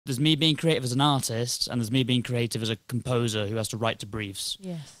there's me being creative as an artist, and there's me being creative as a composer who has to write to briefs,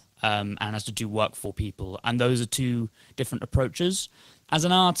 Yes. and has to do work for people. And those are two different approaches. As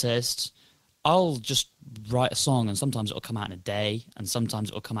an artist, I'll just write a song, and sometimes it'll come out in a day, and sometimes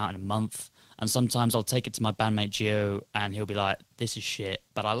it'll come out in a month, and sometimes I'll take it to my bandmate Gio, and he'll be like, "This is shit,"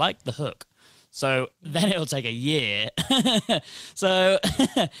 but I like the hook. So then it'll take a year. So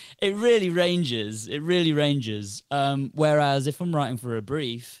it really ranges. It really ranges. Whereas if I'm writing for a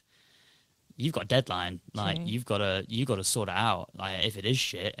brief, you've got a deadline. Like True. you gotta sort it out. Like if it is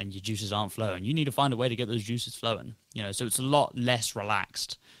shit and your juices aren't flowing, you need to find a way to get those juices flowing. So it's a lot less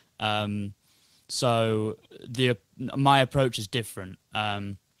relaxed. So my approach is different.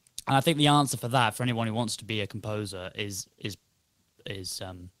 And I think the answer for that, for anyone who wants to be a composer, is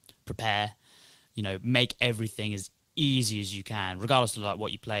prepare. Make everything as easy as you can, regardless of like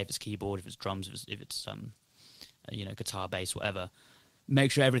what you play. If it's keyboard, if it's drums, if it's guitar, bass, whatever.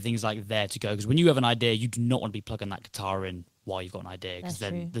 Make sure everything's like there to go. Because when you have an idea, you do not want to be plugging that guitar in while you've got an idea. Because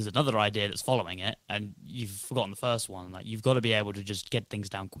That's then true. there's another idea that's following it, and you've forgotten the first one. Like you've got to be able to just get things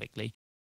down quickly.